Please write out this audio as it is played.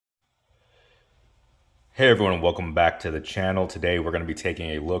Hey everyone, and welcome back to the channel. Today we're going to be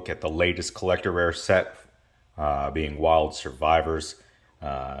taking a look at the latest collector rare set, being Wild Survivors.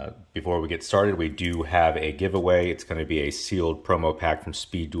 Before we get started, we do have a giveaway. It's going to be a sealed promo pack from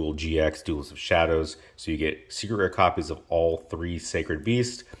Speed Duel GX, Duels of Shadows. So you get secret rare copies of all 3 Sacred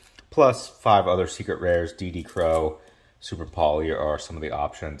Beasts, plus 5 other secret rares. DD Crow, Super Poly are some of the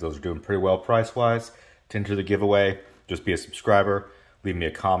options. Those are doing pretty well price-wise. To enter the giveaway, just be a subscriber. Leave me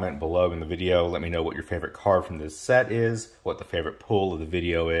a comment below in the video. Let me know what your favorite card from this set is, what the favorite pull of the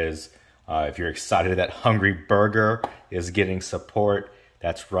video is. If you're excited that Hungry Burger is getting support,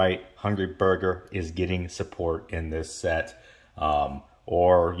 that's right, Hungry Burger is getting support in this set.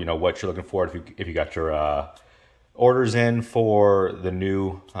 Or, you know, what you're looking for if you got your orders in for the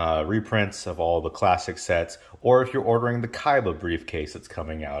new reprints of all the classic sets, or if you're ordering the Kaiba briefcase that's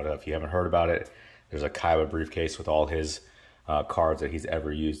coming out. If you haven't heard about it, there's a Kaiba briefcase with all his cards that he's ever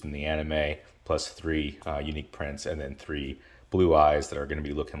used in the anime, plus 3 unique prints, and then 3 Blue Eyes that are going to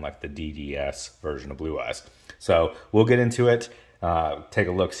be looking like the DDS version of Blue Eyes. So we'll get into it, take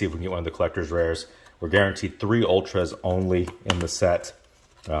a look, see if we can get one of the collector's rares. We're guaranteed 3 Ultras only in the set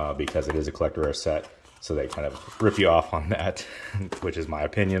because it is a collector rare set, so they kind of rip you off on that, which is my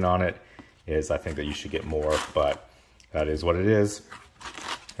opinion on it, is I think that you should get more, but that is what it is.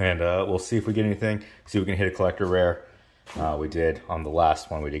 And we'll see if we get anything, see if we can hit a collector rare. We did on the last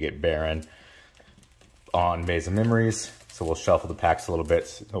one, we did get Baron on Maze of Memories, so we'll shuffle the packs a little bit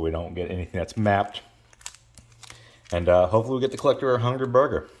so we don't get anything that's mapped. And hopefully we get the collector rare Hungry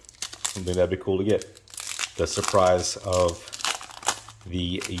Burger. I think that'd be cool to get. The surprise of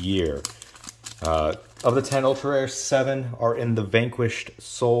the year. Of the 10 ultra rares, 7 are in the Vanquish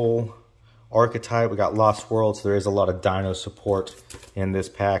Soul archetype. We got Lost World, so there is a lot of dino support in this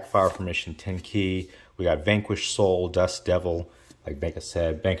pack. Fire Formation 10 key. We got Vanquish Soul, Dust Devil, like Vanka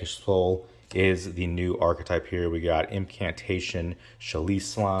said. Vanquish Soul is the new archetype here. We got Incantation, Chalice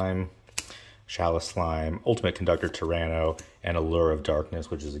Slime, Ultimate Conductor Tyranno, and Allure of Darkness,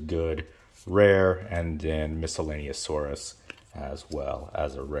 which is a good rare, and then Miscellaneous Saurus as well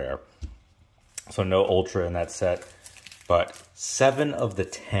as a rare. So no Ultra in that set, but 7 of the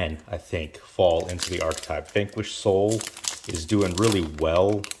 10, I think, fall into the archetype. Vanquish Soul is doing really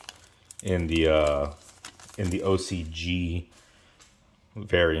well in the OCG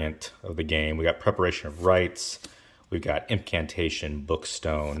variant of the game. We got Preparation of Rites, we've got Incantation,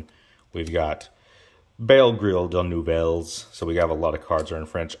 Bookstone, we've got Bale Grill de Nouvelles, so we have a lot of cards are in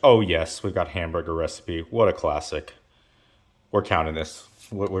French. Oh yes, we've got Hamburger Recipe, what a classic. We're counting this,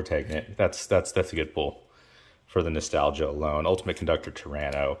 we're taking it. That's a good pull for the nostalgia alone. Ultimate Conductor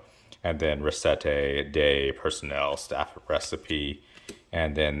Tyranno, and then Recette de Personnel, Staff Recipe,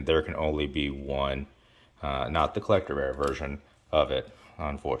 and then there can only be one. Not the collector rare version of it,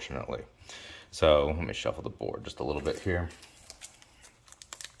 unfortunately. So let me shuffle the board just a little bit here.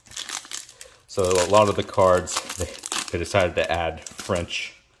 So a lot of the cards, they decided to add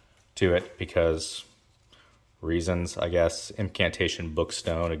French to it because reasons, I guess. Incantation,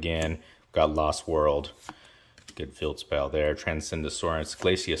 Bookstone, again, got Lost World, good field spell there. Transcendosaurus,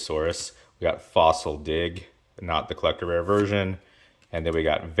 Glaciosaurus, we got Fossil Dig, not the collector rare version. And then we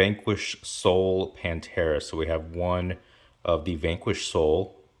got Vanquish Soul Pantera. So we have 1 of the Vanquish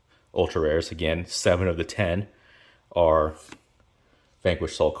Soul ultra rares. Again, 7 of the 10 are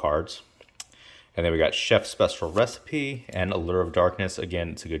Vanquish Soul cards. And then we got Chef's Special Recipe and Allure of Darkness.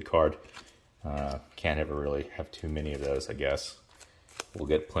 Again, it's a good card. Can't ever really have too many of those, I guess. We'll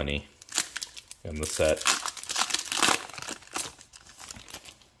get plenty in the set.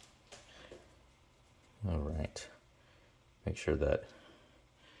 All right. Make sure that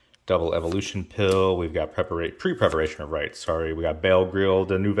Double Evolution Pill, we've got Pre-Preparation of Rites, sorry. We got Bale Grill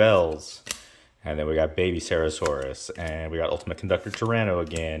de Nouvelles, and then we got Baby Sarasaurus, and we got Ultimate Conductor Tyranno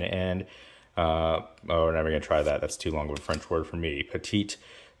again, and, oh, we're never going to try that. That's too long of a French word for me. Petit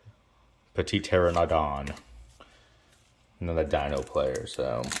Pteranodon. Another dino player,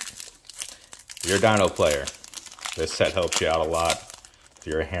 so if you're a dino player, this set helps you out a lot. If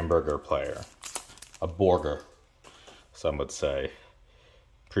you're a hamburger player, a burger, some would say.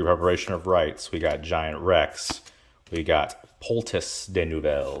 Pre-Preparation of Rites, we got Giant Rex, we got Poultice de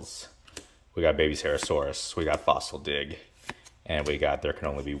Nouvelles, we got Baby Sarasaurus, we got Fossil Dig, and we got There Can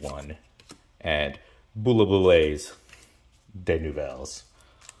Only Be One, and Boulaboules de Nouvelles.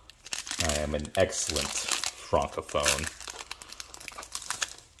 I am an excellent francophone.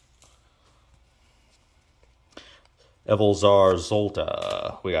 Evolzar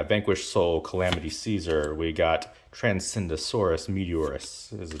Zolta. We got Vanquish Soul, Calamity Caesar. We got Transcendosaurus Meteorus.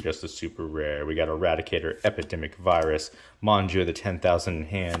 This is just a super rare. We got Eradicator Epidemic Virus. Manju of the 10,000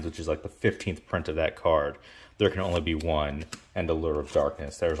 Hands, which is like the 15th print of that card. There can only be one. And Allure of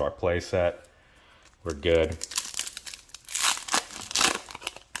Darkness. There's our playset. We're good.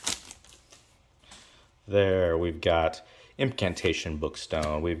 There, we've got Incantation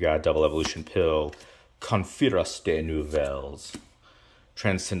Bookstone. We've got Double Evolution Pill. Confiras de Nouvelles.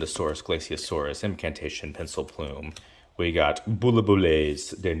 Transcendosaurus Glaciosaurus. Incantation Pencil Plume. We got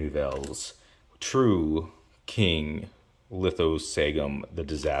Bullabulles de Nouvelles. True King Lithosagum the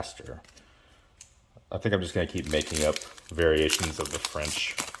Disaster. I think I'm just going to keep making up variations of the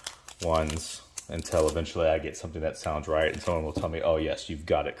French ones until eventually I get something that sounds right and someone will tell me, oh yes, you've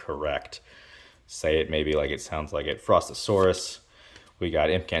got it correct. Say it maybe like it sounds like it. Frostosaurus. We got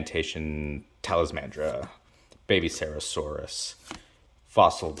Incantation Talismandra. Baby Sarasaurus.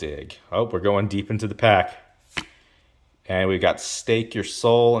 Fossil Dig. Oh, we're going deep into the pack. And we got Stake Your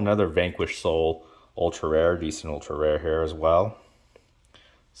Soul, another Vanquish Soul. Ultra rare, decent ultra rare here as well.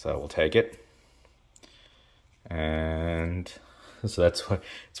 So we'll take it. And so that's what,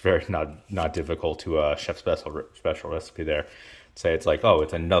 it's very not difficult to chef special recipe there. Say it's like, oh,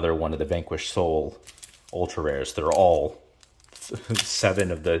 it's another one of the Vanquish Soul ultra rares. They're all 7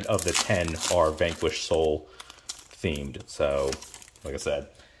 of the 10 are Vanquish Soul themed. So, like I said,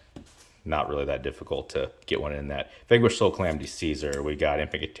 not really that difficult to get one in that. Vanquish Soul Calamity Caesar. We got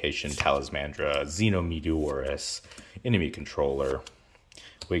Incantation Talismandra, Xenometeorus, Enemy Controller.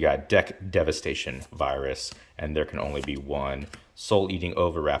 We got Deck Devastation Virus, and there can only be one. Soul Eating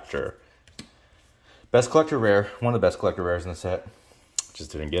Oviraptor. Best collector rare, one of the best collector rares in the set.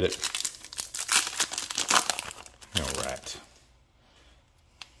 Just didn't get it. All right.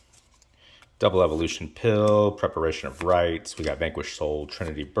 Double Evolution Pill, Preparation of Rites. We got Vanquish Soul,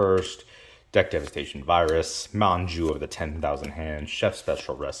 Trinity Burst, Deck Devastation Virus, Manju of the 10,000 Hands, Chef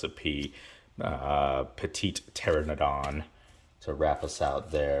Special Recipe, Petite Pteranodon. To wrap us out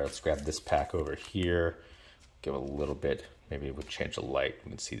there, let's grab this pack over here. Give a little bit, maybe we'll change the light.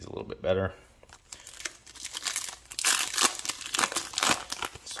 We can see these a little bit better.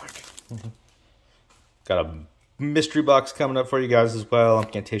 Got a mystery box coming up for you guys as well.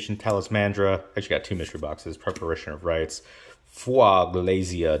 Incantation Talismandra. Actually got 2 mystery boxes. Preparation of Rites. Foie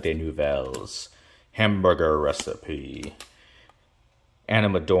Glacia de Nouvelles. Hamburger Recipe.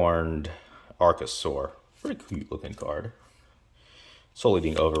 Animadorned Archosaur. Pretty cute looking card. Soul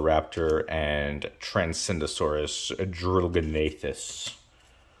Eating Oviraptor and Transcendosaurus Drillganathus.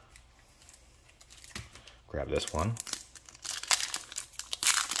 Grab this one.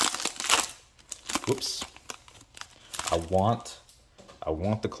 Whoops. I want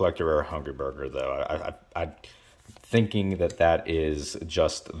the collector rare Hungry Burger though. I'm thinking that is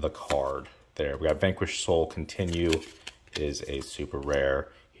just the card there. We got Vanquish Soul Continue is a super rare.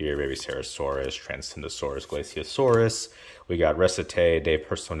 Here, Baby Sarasaurus, Transcendosaurus, Glaciosaurus. We got Recite de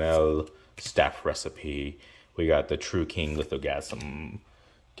Personnel, Staff Recipe. We got the True King Lithogasm,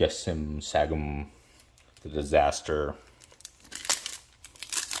 Gessim Sagum, the Disaster.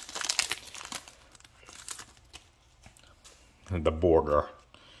 The Border.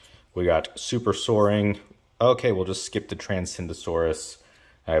 We got Super Soaring. Okay, we'll just skip the Transcendosaurus.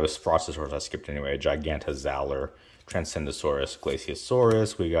 I have a Frostosaurus I skipped anyway. Gigantozauler. Transcendosaurus,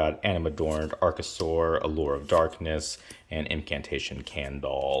 Glaciosaurus. We got Animadorned Archosaur, Allure of Darkness, and Incantation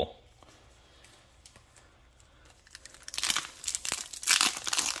Candle.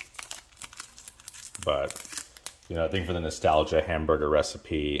 But, you know, I think for the nostalgia, Hamburger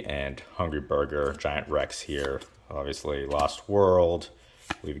Recipe and Hungry Burger, Giant Rex here. Obviously, Lost World.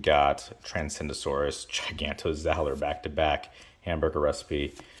 We've got Transcendosaurus, Gigantozauler back-to-back, Hamburger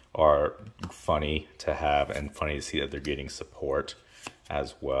Recipe. Are funny to have and funny to see that they're getting support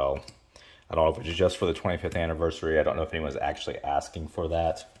as well. I don't know if it's just for the 25th anniversary. I don't know if anyone's actually asking for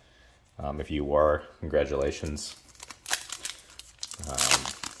that. If you were, congratulations.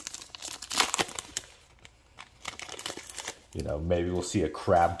 You know, maybe we'll see a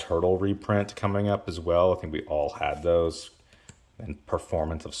Crab Turtle reprint coming up as well. I think we all had those. And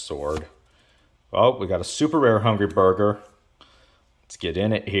Performance of Sword. Oh, we got a super rare Hungry Burger. Let's get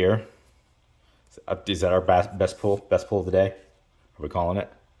in it here. Is that our best pull? Best pull of the day? Are we calling it?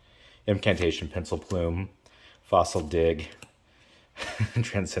 Incantation Pencil Plume. Fossil Dig.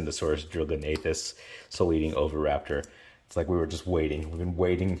 Transcendosaurus Drillganathus. Soul Eating Oviraptor. It's like we were just waiting. We've been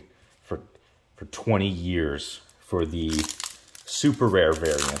waiting for 20 years for the super rare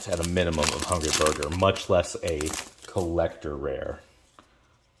variant at a minimum of Hungry Burger, much less a collector rare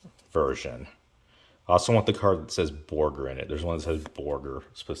version. I also want the card that says Borger in it. There's one that says Borger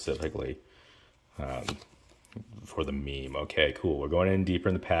specifically for the meme. Okay, cool. We're going in deeper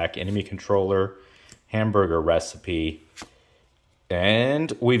in the pack. Enemy controller, hamburger recipe,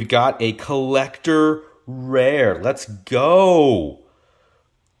 and we've got a collector rare. Let's go.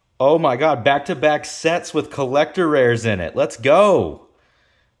 Oh my god, back-to-back sets with collector rares in it. Let's go.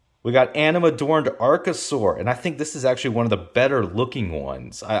 We got Anim-Adorned Archosaur, and I think this is actually one of the better looking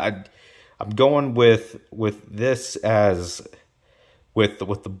ones. I'm going with this as with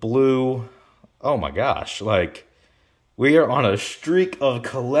the blue. Oh my gosh, like we are on a streak of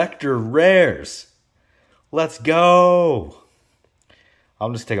collector rares. Let's go.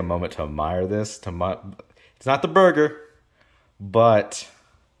 I'll just take a moment to admire this. It's not the burger, but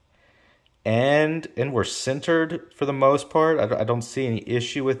and we're centered for the most part. I don't see any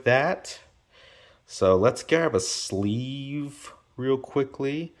issue with that. So let's grab a sleeve real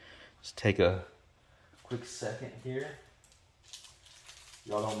quickly. Just take a quick second here.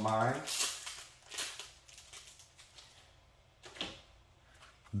 Y'all don't mind.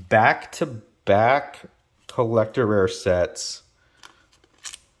 Back-to-back collector rare sets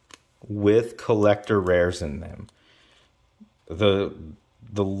with collector rares in them. The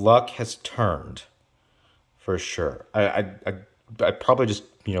luck has turned for sure. I probably just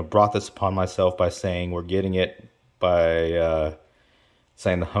brought this upon myself by saying we're getting it by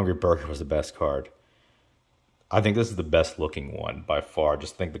saying the Hungry Burger was the best card. I think this is the best looking one by far.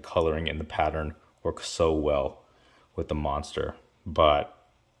 Just think the coloring and the pattern work so well with the monster. But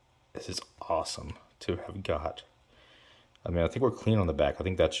this is awesome to have got. I mean, I think we're clean on the back. I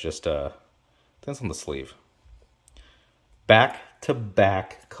think that's just that's on the sleeve.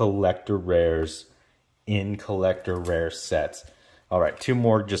 Back-to-back collector rares in collector rare sets. All right, 2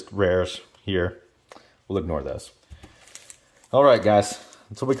 more just rares here. We'll ignore those. All right, guys,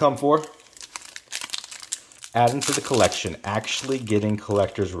 that's what we come for. Adding to the collection, actually getting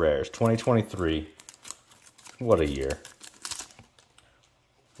collector's rares. 2023. What a year.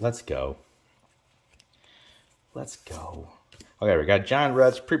 Let's go. Let's go. Okay, we got Giant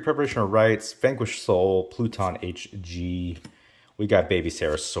Reds, Pre-Preparation of Rites, Vanquish Soul, Pluton HG. We got Baby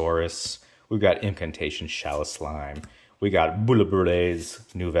Sarasaurus. We got Incantation Shallow Slime. We got Boulebres,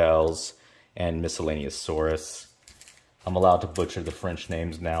 Nouvelles, and Miscellaneous Saurus. I'm allowed to butcher the French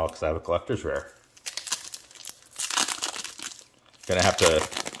names now because I have a collector's rare. Gonna have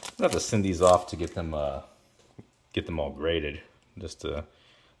to send these off to get them all graded, just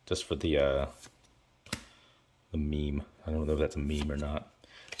for the meme. I don't know if that's a meme or not.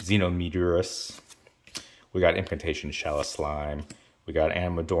 Xenometeorus. We got Incantation Shallow Slime. We got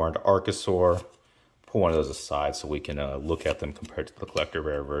Anim-Adorned Archosaur. Pull one of those aside so we can look at them compared to the collector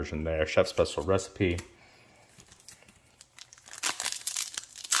rare version there. Chef Special Recipe.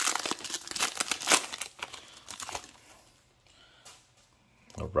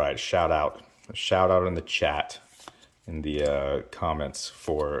 All right, shout out in the chat, in the comments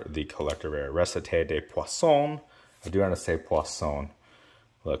for the collector rare. Recette de Poisson. I do want to say Poisson,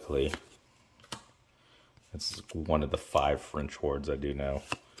 luckily. It's one of the 5 French words I do know.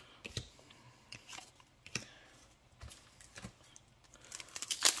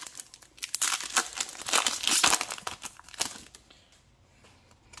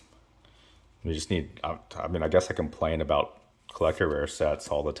 We just need, I mean, I guess I complain about collector rare sets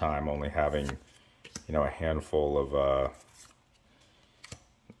all the time, only having, a handful of,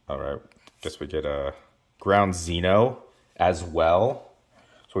 all right, guess we get a Ground Xeno as well.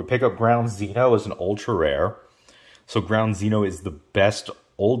 So we pick up Ground Xeno as an ultra rare. So Ground Xeno is the best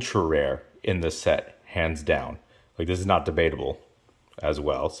ultra rare in this set, hands down. Like, this is not debatable as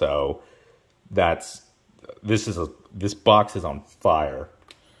well. So this box is on fire.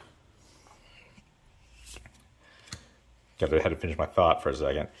 Had to finish my thought for a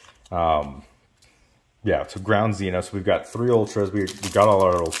second. Yeah, so Ground Xeno. So we've got 3 ultras. We got all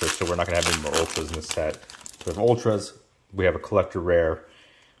our ultras, so we're not going to have any more ultras in this set. So we have ultras. We have a collector rare.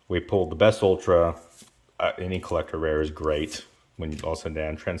 We pulled the best ultra. Any collector rare is great. When you also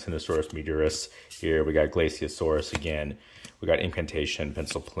down Transcendosaurus Meteorus. Here we got Glaciosaurus again. We got Incantation,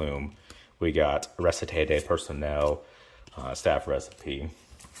 Pencil Plume. We got Recette de Personnel, Staff Recipe.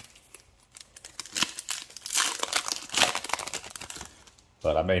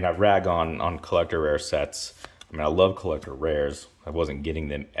 But I mean, I rag on collector rare sets. I mean, I love collector rares. I wasn't getting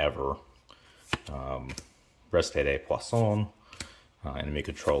them ever. Recette de Poisson, Enemy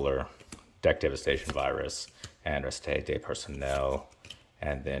Controller, Deck Devastation Virus, and Recette de Personnel.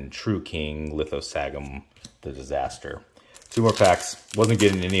 And then True King, Lithosagum, the Disaster. 2 more packs. Wasn't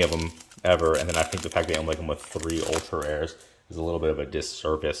getting any of them ever. And then I think the fact they only come with 3 ultra rares is a little bit of a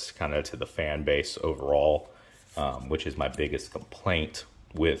disservice kind of to the fan base overall, which is my biggest complaint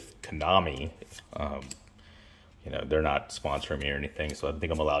with Konami. You know, they're not sponsoring me or anything, so I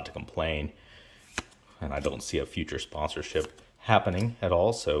think I'm allowed to complain. And I don't see a future sponsorship happening at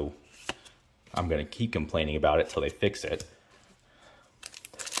all, so I'm going to keep complaining about it till they fix it.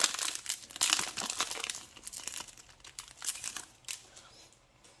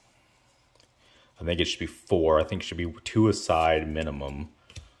 I think it should be 4. I think it should be 2 aside minimum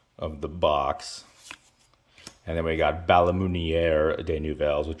of the box. And then we got Balamuniere des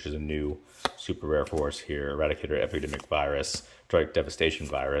Nouvelles, which is a new super rare for us here. Eradicator Epidemic Virus, Drug Devastation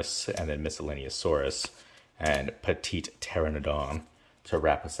Virus, and then Miscellaneousaurus and Petite Pteranodon to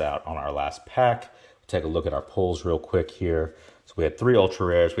wrap us out on our last pack. We'll take a look at our pulls real quick here. So we had 3 ultra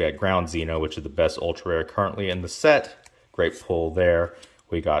rares. We had Ground Xeno, which is the best ultra rare currently in the set. Great pull there.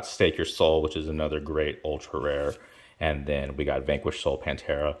 We got Stake Your Soul, which is another great ultra rare. And then we got Vanquish Soul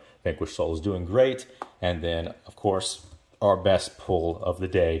Pantera. Vanquish Soul is doing great. And then, of course, our best pull of the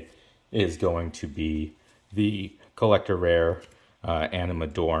day is going to be the collector rare Anima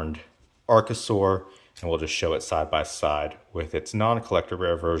Adorned Archosaur. And we'll just show it side by side with its non-collector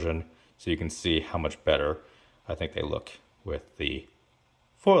rare version so you can see how much better I think they look with the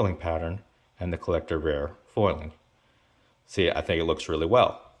foiling pattern and the collector rare foiling. See, I think it looks really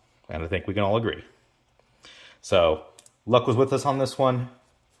well, and I think we can all agree. So, luck was with us on this one.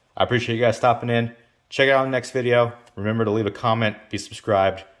 I appreciate you guys stopping in. Check it out in the next video. Remember to leave a comment, be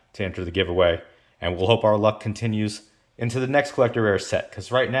subscribed to enter the giveaway, and we'll hope our luck continues into the next collector rare set, because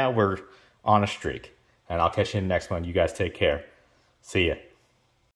right now we're on a streak. And I'll catch you in the next one. You guys take care. See ya.